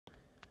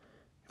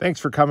Thanks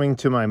for coming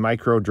to my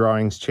micro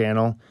drawings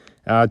channel.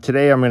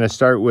 Today I'm going to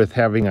start with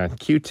having a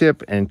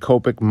Q-tip and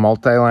Copic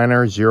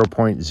multiliner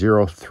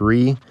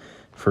 0.03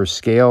 for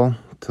scale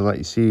to let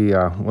you see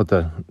what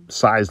the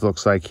size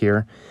looks like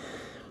here.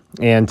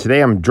 And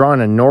today I'm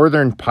drawing a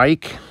northern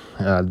pike.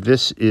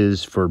 This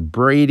is for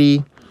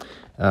Brady.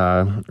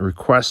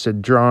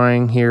 Requested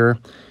drawing here.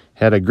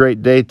 Had a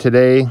great day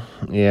today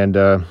and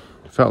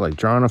felt like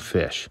drawing a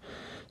fish.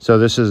 So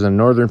this is a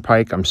northern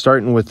pike. I'm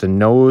starting with the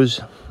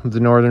nose of the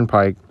northern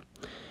pike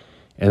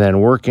and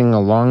then working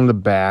along the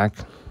back.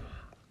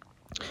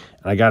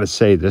 And I got to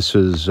say, this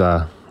was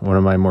one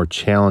of my more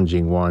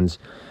challenging ones.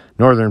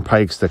 Northern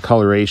pikes, the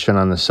coloration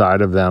on the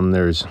side of them,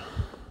 there's,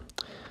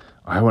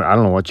 I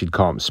don't know what you'd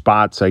call them,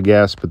 spots, I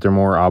guess, but they're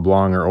more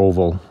oblong or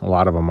oval. A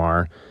lot of them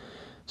are.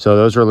 So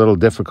those are a little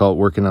difficult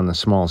working on the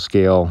small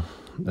scale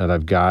that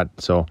I've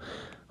got. So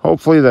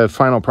hopefully the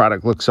final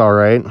product looks all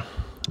right.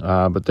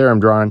 But there I'm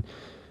drawing,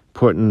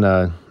 putting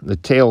the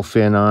tail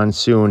fin on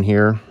soon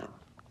here.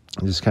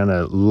 Just kind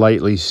of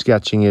lightly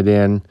sketching it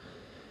in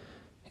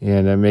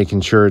and making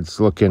sure it's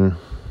looking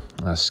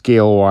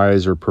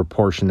scale-wise or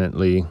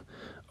proportionately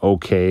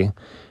okay.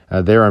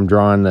 There I'm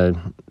drawing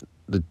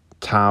the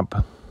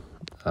top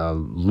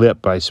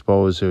lip, I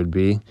suppose it would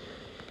be,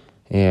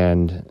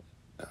 and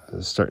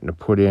starting to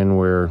put in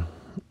where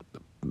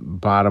the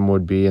bottom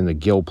would be in the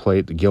gill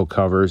plate, the gill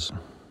covers.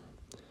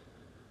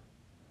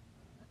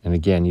 And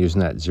again,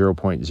 using that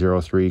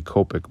 0.03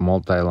 Copic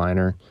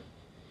multiliner.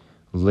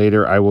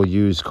 Later, I will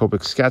use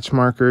Copic sketch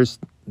markers.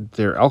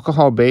 They're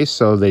alcohol-based,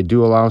 so they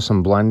do allow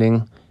some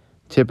blending.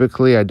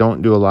 Typically, I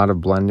don't do a lot of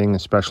blending,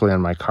 especially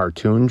on my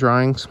cartoon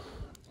drawings.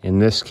 In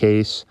this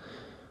case,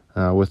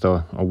 with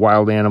a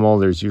wild animal,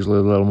 there's usually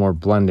a little more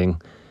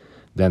blending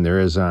than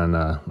there is on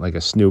like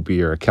a Snoopy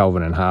or a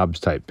Calvin and Hobbes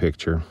type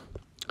picture.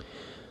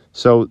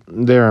 So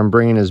there, I'm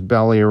bringing his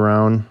belly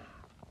around.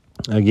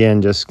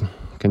 Again, just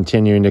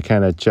continuing to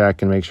kind of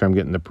check and make sure I'm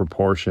getting the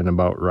proportion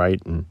about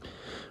right, and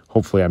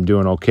hopefully I'm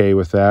doing okay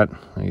with that.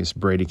 I guess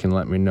Brady can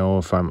let me know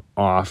if I'm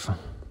off.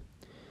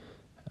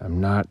 I'm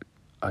not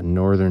a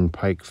northern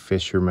pike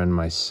fisherman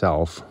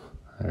myself.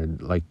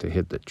 I'd like to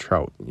hit the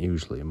trout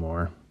usually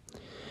more.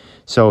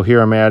 So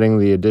here I'm adding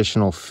the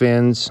additional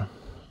fins.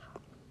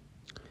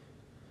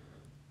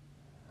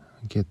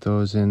 Get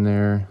those in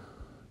there.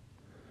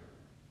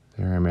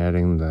 There I'm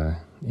adding the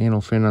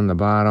anal fin on the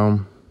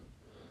bottom.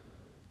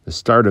 The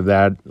start of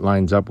that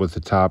lines up with the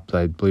top.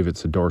 I believe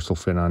it's a dorsal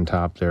fin on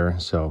top there.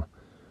 So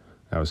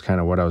that was kind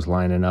of what I was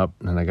lining up.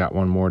 And I got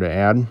one more to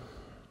add.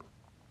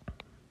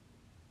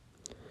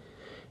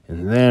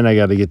 And then I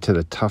got to get to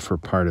the tougher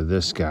part of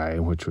this guy,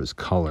 which was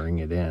coloring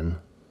it in.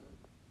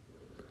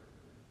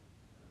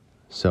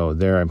 So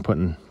there I'm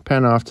putting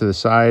pen off to the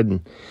side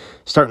and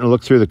starting to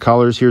look through the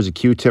colors. Here's a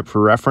Q-tip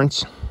for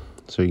reference.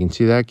 So you can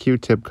see that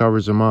Q-tip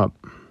covers them up.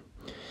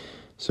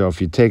 So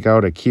if you take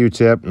out a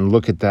Q-tip and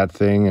look at that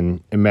thing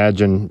and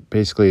imagine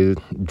basically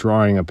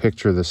drawing a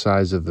picture the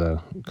size of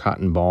the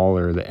cotton ball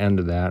or the end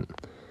of that,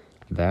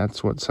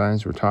 that's what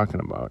size we're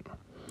talking about.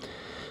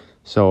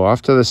 So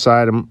off to the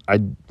side,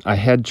 I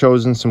had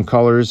chosen some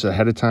colors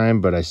ahead of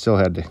time, but I still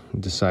had to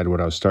decide what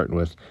I was starting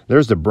with.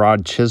 There's the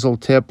broad chisel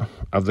tip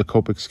of the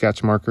Copic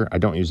sketch marker. I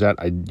don't use that.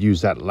 I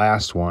use that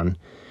last one,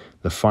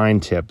 the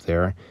fine tip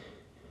there.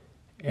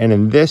 And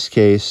in this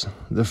case,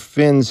 the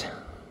fins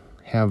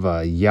have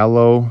a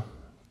yellow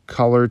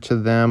color to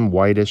them,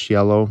 whitish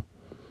yellow.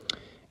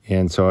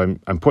 And so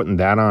I'm putting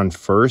that on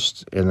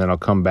first, and then I'll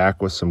come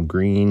back with some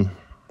green,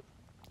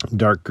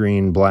 dark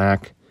green,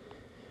 black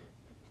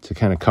to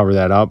kind of cover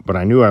that up. But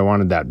I knew I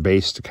wanted that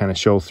base to kind of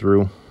show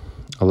through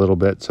a little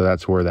bit, so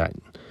that's where that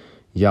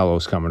yellow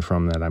is coming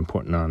from that I'm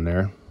putting on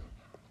there.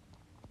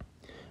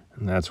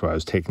 And that's why I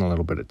was taking a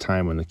little bit of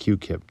time when the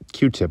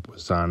Q-tip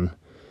was on.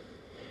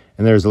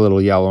 And there's a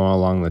little yellow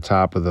along the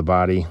top of the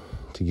body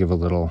to give a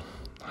little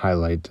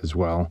highlight as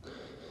well.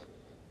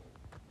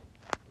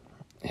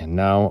 And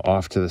now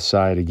off to the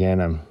side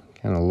again, I'm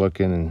kind of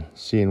looking and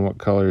seeing what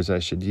colors I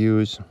should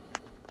use.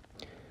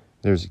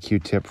 There's a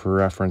Q-tip for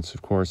reference,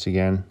 of course,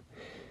 again.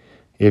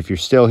 If you're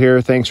still here,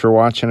 thanks for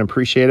watching. I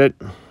appreciate it.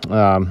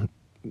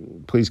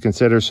 Please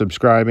consider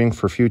subscribing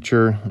for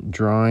future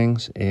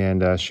drawings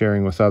and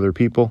sharing with other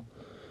people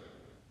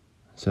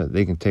so that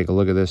they can take a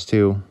look at this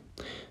too.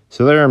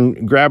 So there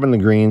I'm grabbing the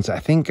greens. I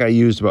think I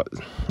used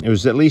it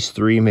was at least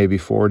 3, maybe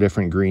 4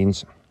 different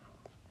greens.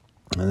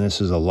 And this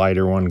is a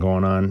lighter one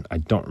going on. I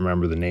don't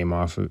remember the name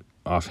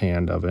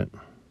offhand of it.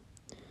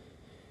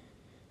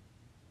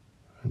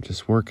 I'm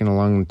just working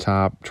along the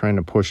top, trying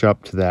to push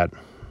up to that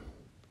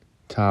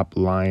top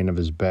line of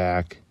his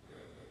back.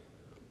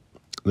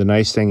 The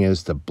nice thing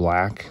is the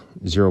black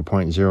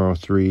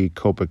 0.03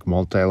 Copic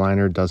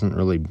multiliner doesn't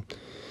really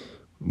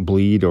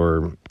bleed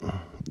or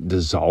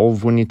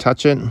dissolve when you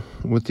touch it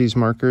with these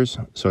markers,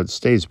 so it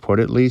stays put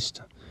at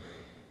least.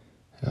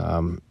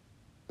 And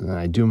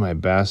I do my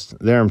best.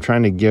 There I'm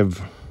trying to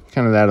give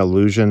kind of that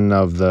illusion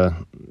of the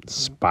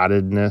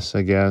spottedness,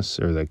 I guess,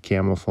 or the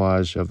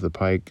camouflage of the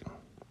pike.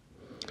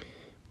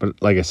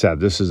 But like I said,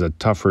 this is a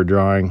tougher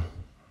drawing.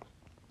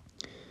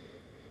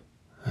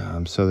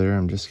 So there,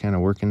 I'm just kind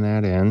of working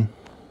that in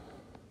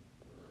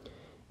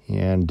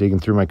and digging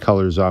through my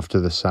colors off to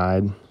the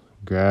side,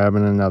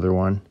 grabbing another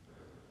one.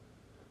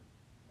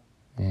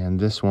 And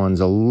this one's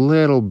a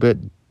little bit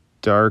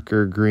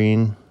darker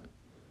green.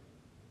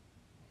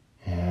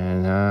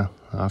 And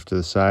off to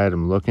the side,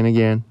 I'm looking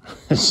again.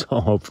 So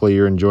hopefully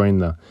you're enjoying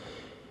the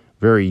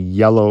very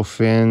yellow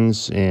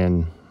fins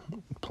and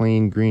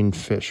plain green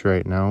fish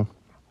right now.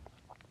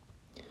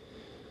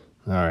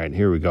 All right,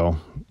 here we go.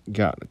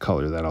 Got the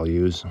color that I'll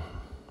use.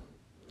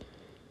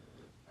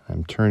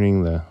 I'm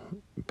turning the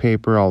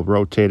paper. I'll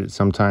rotate it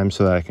sometimes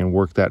so that I can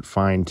work that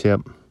fine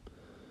tip.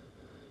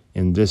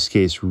 In this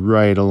case,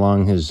 right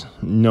along his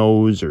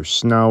nose or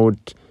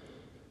snout,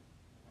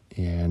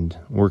 and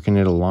working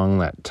it along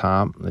that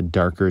top, the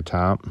darker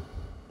top.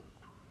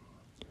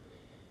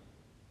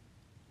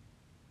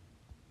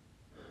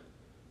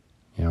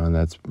 You know, and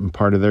that's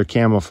part of their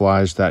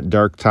camouflage, that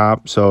dark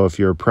top. So if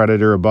you're a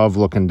predator above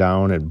looking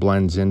down, it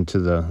blends into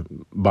the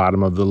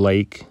bottom of the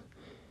lake.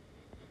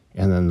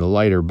 And then the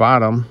lighter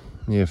bottom,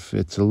 if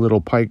it's a little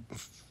pike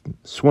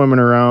swimming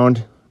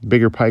around,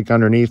 bigger pike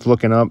underneath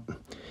looking up,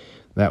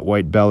 that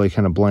white belly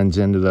kind of blends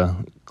into the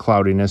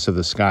cloudiness of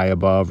the sky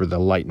above, or the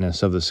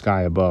lightness of the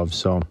sky above.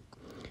 So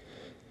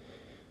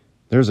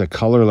there's a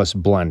colorless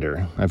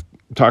blender. I've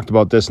talked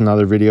about this in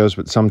other videos,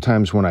 but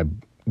sometimes when I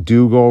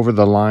do go over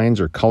the lines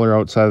or color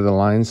outside of the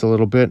lines a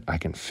little bit, I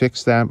can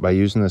fix that by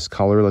using this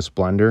colorless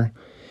blender.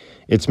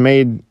 It's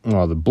made,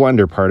 well, the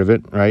blender part of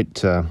it, right,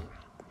 to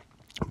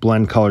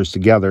blend colors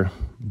together,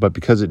 but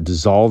because it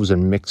dissolves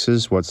and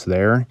mixes what's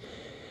there,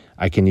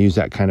 I can use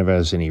that kind of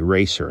as an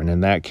eraser. And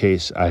in that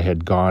case, I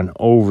had gone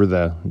over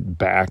the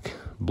back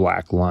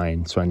black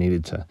line, so I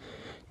needed to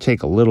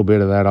take a little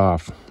bit of that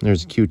off.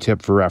 There's a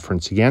Q-tip for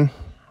reference again.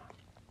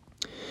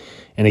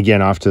 And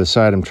again, off to the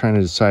side, I'm trying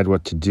to decide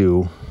what to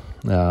do.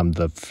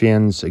 The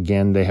fins,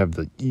 again, they have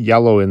the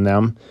yellow in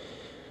them,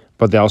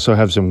 but they also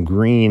have some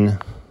green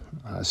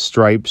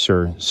stripes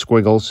or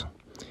squiggles.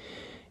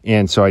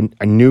 And so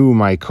I knew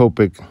my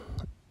Copic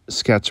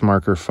sketch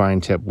marker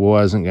fine tip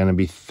wasn't going to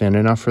be thin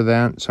enough for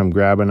that. So I'm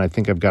grabbing, I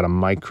think I've got a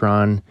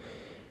micron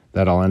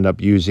that I'll end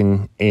up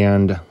using,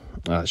 and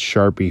a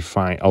Sharpie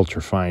fine,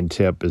 ultra fine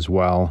tip as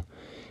well.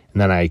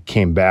 And then I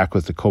came back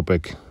with the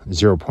Copic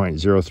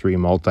 0.03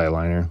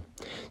 multi-liner.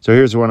 So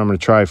here's the one I'm going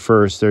to try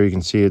first. There you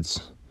can see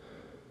it's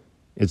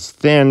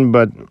thin,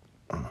 but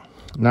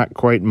not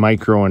quite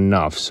micro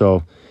enough.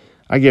 So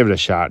I give it a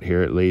shot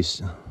here at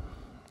least.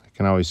 I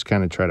can always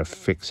kind of try to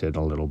fix it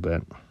a little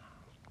bit.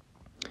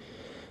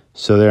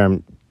 So there,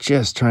 I'm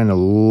just trying to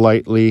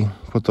lightly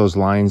put those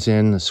lines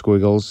in, the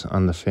squiggles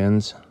on the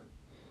fins.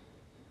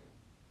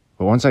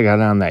 But once I got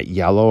on that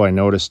yellow, I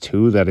noticed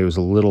too that it was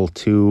a little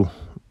too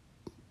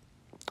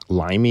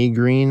limey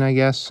green, I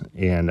guess.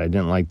 And I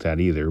didn't like that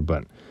either,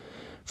 but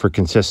for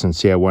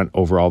consistency, I went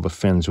over all the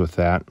fins with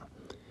that.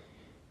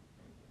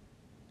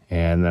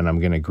 And then I'm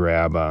going to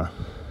grab a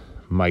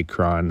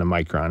micron. The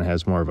micron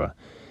has more of a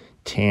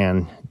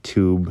tan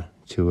tube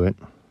to it.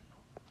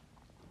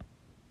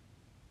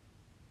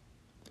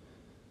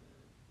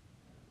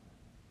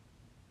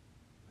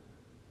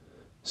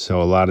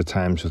 So a lot of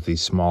times with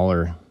these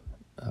smaller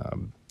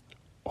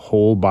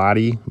whole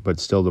body, but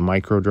still the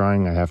micro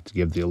drawing, I have to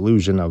give the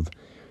illusion of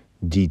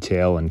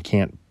detail and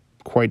can't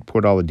quite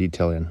put all the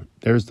detail in.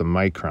 There's the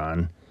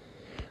micron.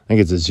 I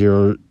think it's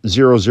a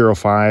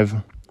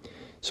 005.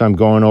 So I'm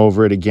going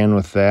over it again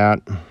with that.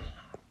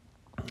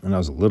 And I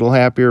was a little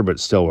happier, but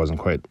still wasn't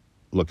quite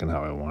looking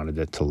how I wanted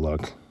it to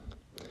look.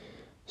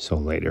 So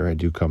later I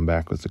do come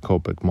back with the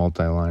Copic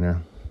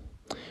multi-liner.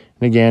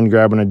 And again,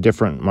 grabbing a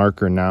different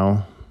marker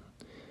now.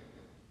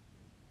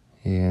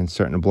 And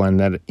starting to blend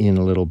that in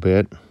a little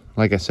bit.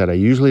 Like I said, I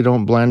usually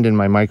don't blend in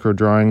my micro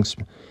drawings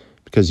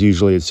because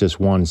usually it's just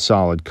one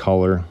solid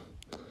color.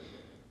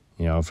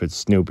 You know, if it's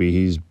Snoopy,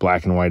 he's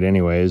black and white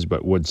anyways,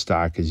 but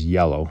Woodstock is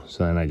yellow.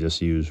 So then I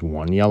just use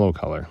one yellow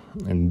color.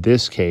 In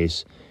this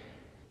case,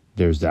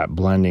 there's that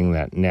blending,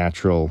 that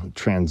natural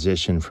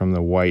transition from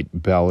the white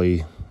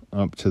belly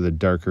up to the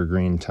darker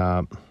green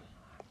top.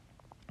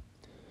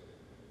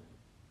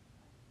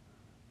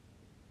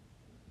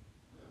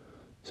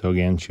 So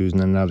again,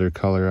 choosing another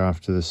color off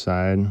to the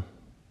side.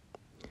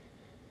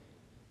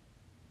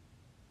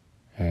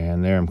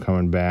 And there I'm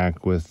coming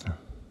back with,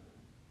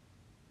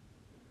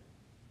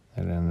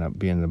 that ended up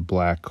being the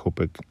black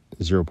Copic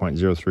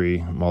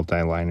 0.03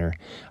 multi-liner.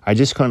 I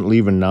just couldn't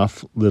leave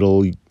enough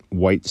little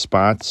white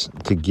spots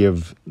to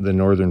give the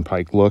northern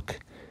pike look.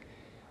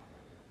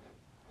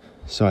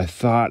 So I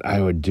thought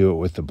I would do it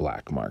with the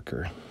black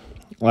marker.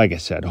 Like I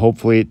said,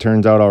 hopefully it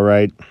turns out all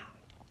right.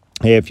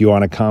 Hey, if you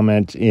want to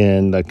comment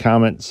in the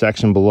comment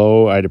section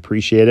below, I'd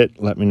appreciate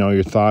it. Let me know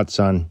your thoughts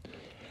on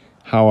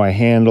how I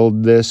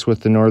handled this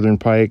with the northern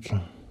pike.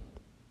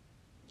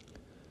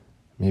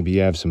 Maybe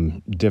you have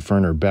some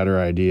different or better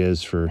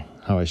ideas for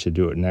how I should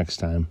do it next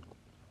time.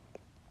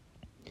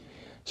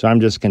 So I'm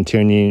just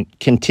continuing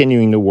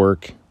to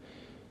work.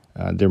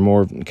 They're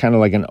more kind of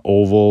like an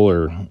oval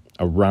or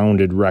a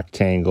rounded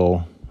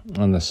rectangle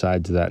on the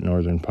sides of that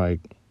northern pike.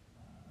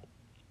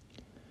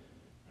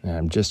 And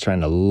I'm just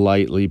trying to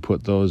lightly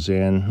put those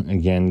in.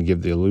 Again,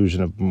 give the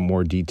illusion of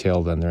more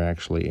detail than there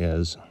actually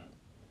is.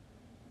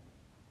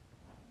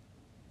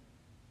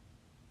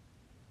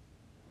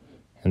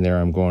 And there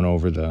I'm going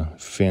over the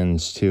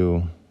fins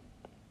too.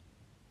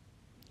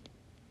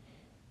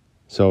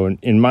 So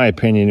in my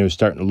opinion, it was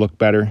starting to look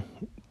better.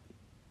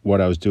 What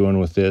I was doing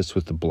with this,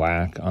 with the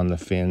black on the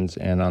fins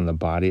and on the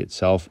body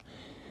itself,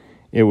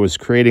 it was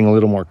creating a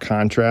little more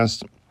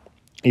contrast.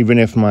 Even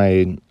if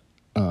my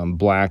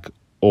black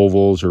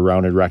ovals or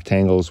rounded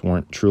rectangles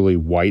weren't truly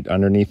white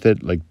underneath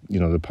it, like, you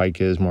know, the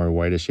Pike is more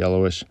whitish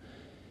yellowish,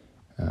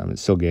 it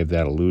still gave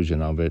that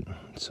illusion of it.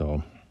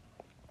 So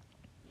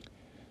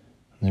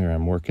there,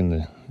 I'm working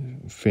the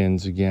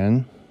fins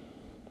again.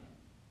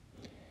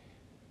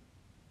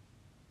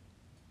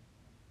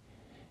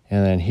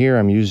 And then here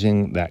I'm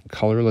using that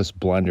colorless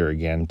blender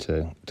again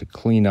to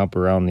clean up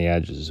around the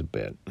edges a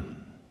bit.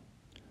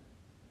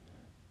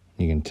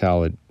 You can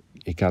tell it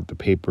got the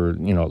paper,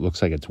 you know, it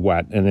looks like it's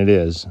wet, and it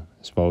is, I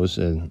suppose.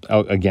 And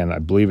again, I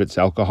believe it's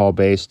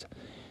alcohol-based.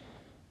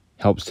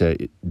 Helps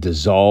to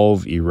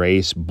dissolve,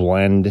 erase,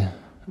 blend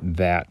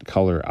that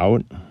color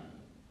out.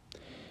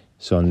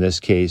 So in this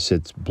case,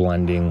 it's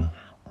blending,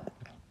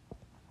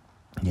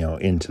 you know,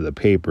 into the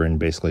paper and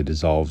basically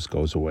dissolves,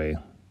 goes away.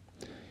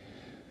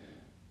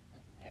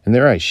 And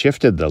there I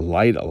shifted the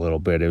light a little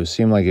bit. It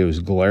seemed like it was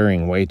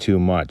glaring way too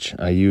much.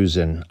 I use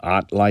an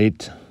OT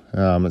light.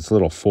 It's a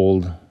little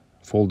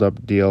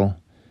fold-up deal.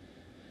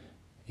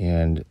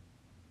 And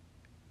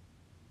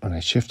when I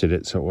shifted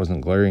it so it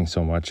wasn't glaring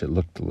so much, it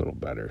looked a little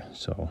better.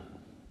 So,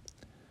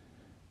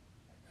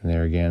 and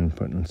there again,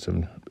 putting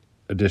some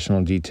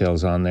additional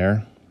details on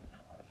there.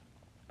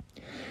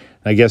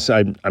 I guess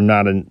I'm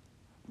not an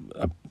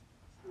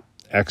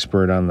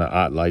expert on the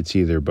OT lights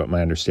either, but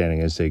my understanding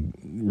is they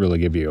really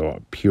give you a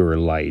pure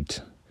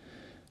light.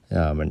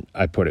 And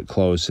I put it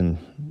close and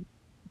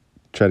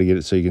try to get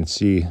it so you can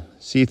see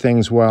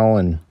things well,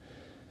 and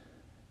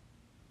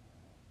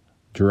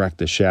direct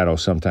the shadow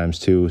sometimes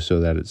too so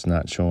that it's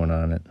not showing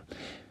on it.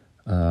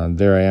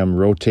 There I am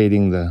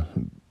rotating the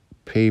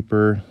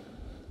paper,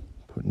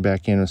 putting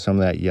back in with some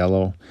of that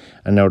yellow.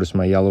 I noticed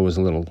my yellow was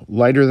a little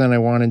lighter than I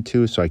wanted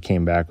to, so I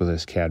came back with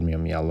this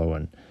cadmium yellow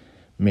and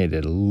made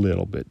it a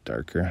little bit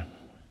darker.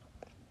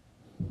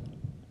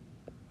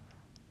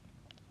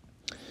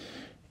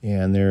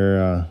 And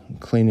they're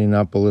cleaning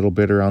up a little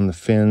bit around the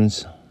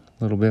fins, a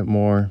little bit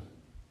more.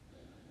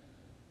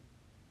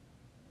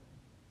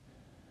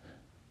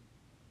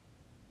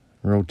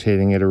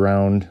 Rotating it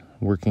around,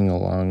 working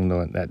along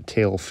that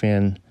tail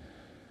fin,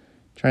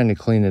 trying to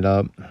clean it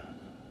up.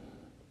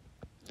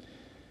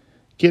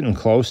 Getting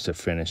close to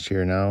finished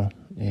here now.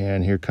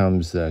 And here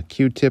comes the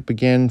Q-tip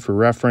again for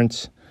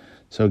reference.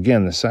 So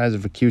again, the size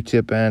of a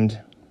Q-tip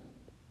end.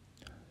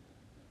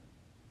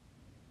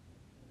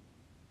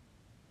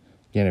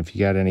 Again, if you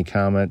got any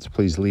comments,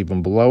 please leave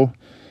them below.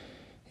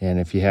 And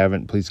if you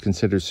haven't, please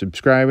consider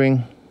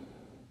subscribing.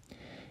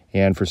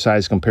 And for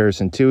size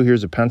comparison too,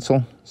 here's a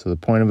pencil. So the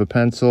point of a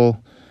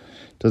pencil,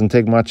 doesn't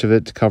take much of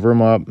it to cover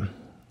them up. And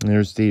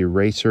there's the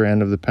eraser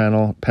end of the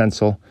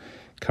pencil,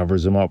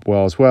 covers them up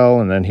well as well.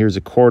 And then here's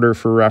a quarter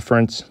for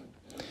reference.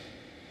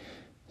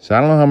 So I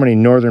don't know how many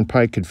Northern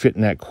Pike could fit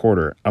in that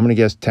quarter. I'm going to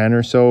guess 10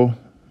 or so,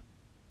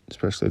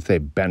 especially if they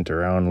bent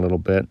around a little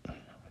bit.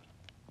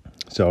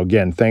 So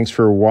again, thanks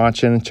for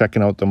watching,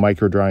 checking out the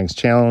Micro Drawings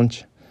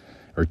Challenge,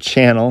 or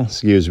channel,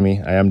 excuse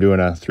me. I am doing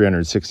a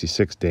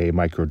 366-day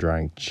Micro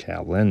Drawing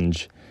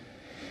Challenge.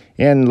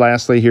 And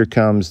lastly, here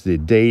comes the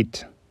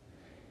date.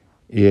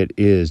 It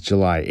is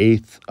July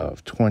 8th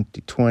of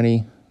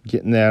 2020.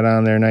 Getting that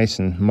on there nice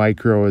and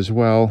micro as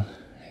well.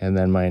 And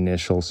then my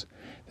initials.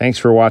 Thanks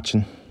for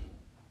watching.